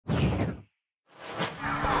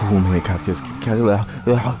Oh man, cops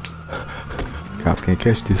can't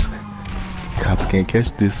catch this. Cops can't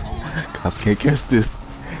catch this. Cops can't catch this.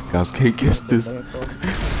 Cops can't catch this.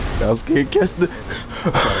 Cops can't catch this.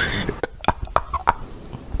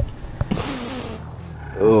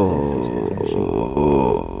 Oh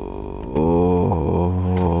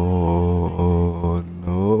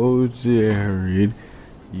no, Jared,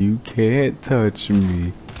 you can't touch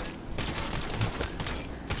me.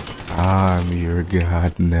 I'm your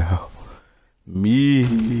god now.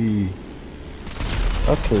 Me.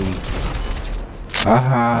 Okay.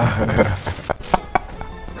 Ah.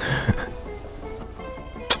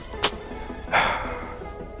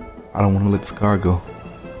 I don't want to let this car go.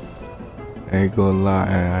 I ain't gonna lie,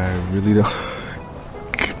 I really don't.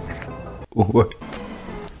 What?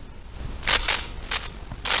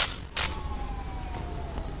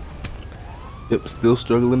 Yep, still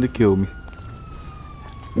struggling to kill me.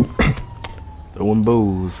 Throwing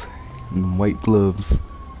bows and white gloves.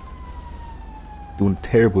 Doing a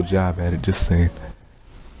terrible job at it, just saying.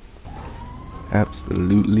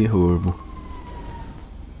 Absolutely horrible.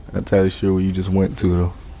 I'm not entirely sure where you just went to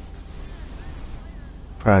though.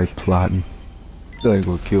 Probably plotting. Still ain't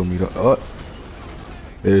gonna kill me though. Oh,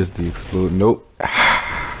 there's the explode. Nope.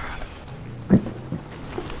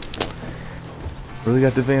 Really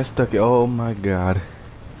got the van stuck. Oh my god.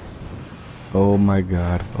 Oh my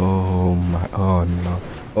god. Oh my. Oh no.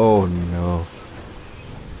 Oh no.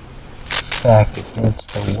 Back against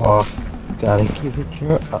the wall. Gotta give it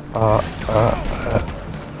your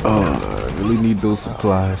Oh, I really need those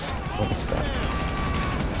supplies. What is that?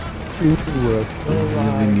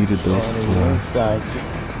 I really needed those supplies.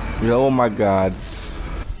 Yeah, oh my god.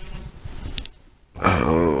 Oh,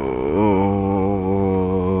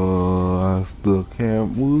 I still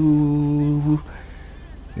can't move.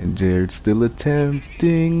 And Jared's still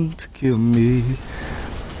attempting to kill me.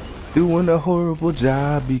 Doing a horrible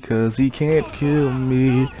job because he can't kill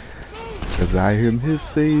me. Cause I am his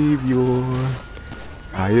savior.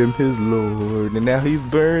 I am his lord. And now he's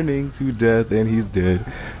burning to death and he's dead.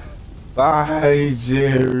 Bye,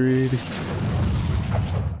 Jared.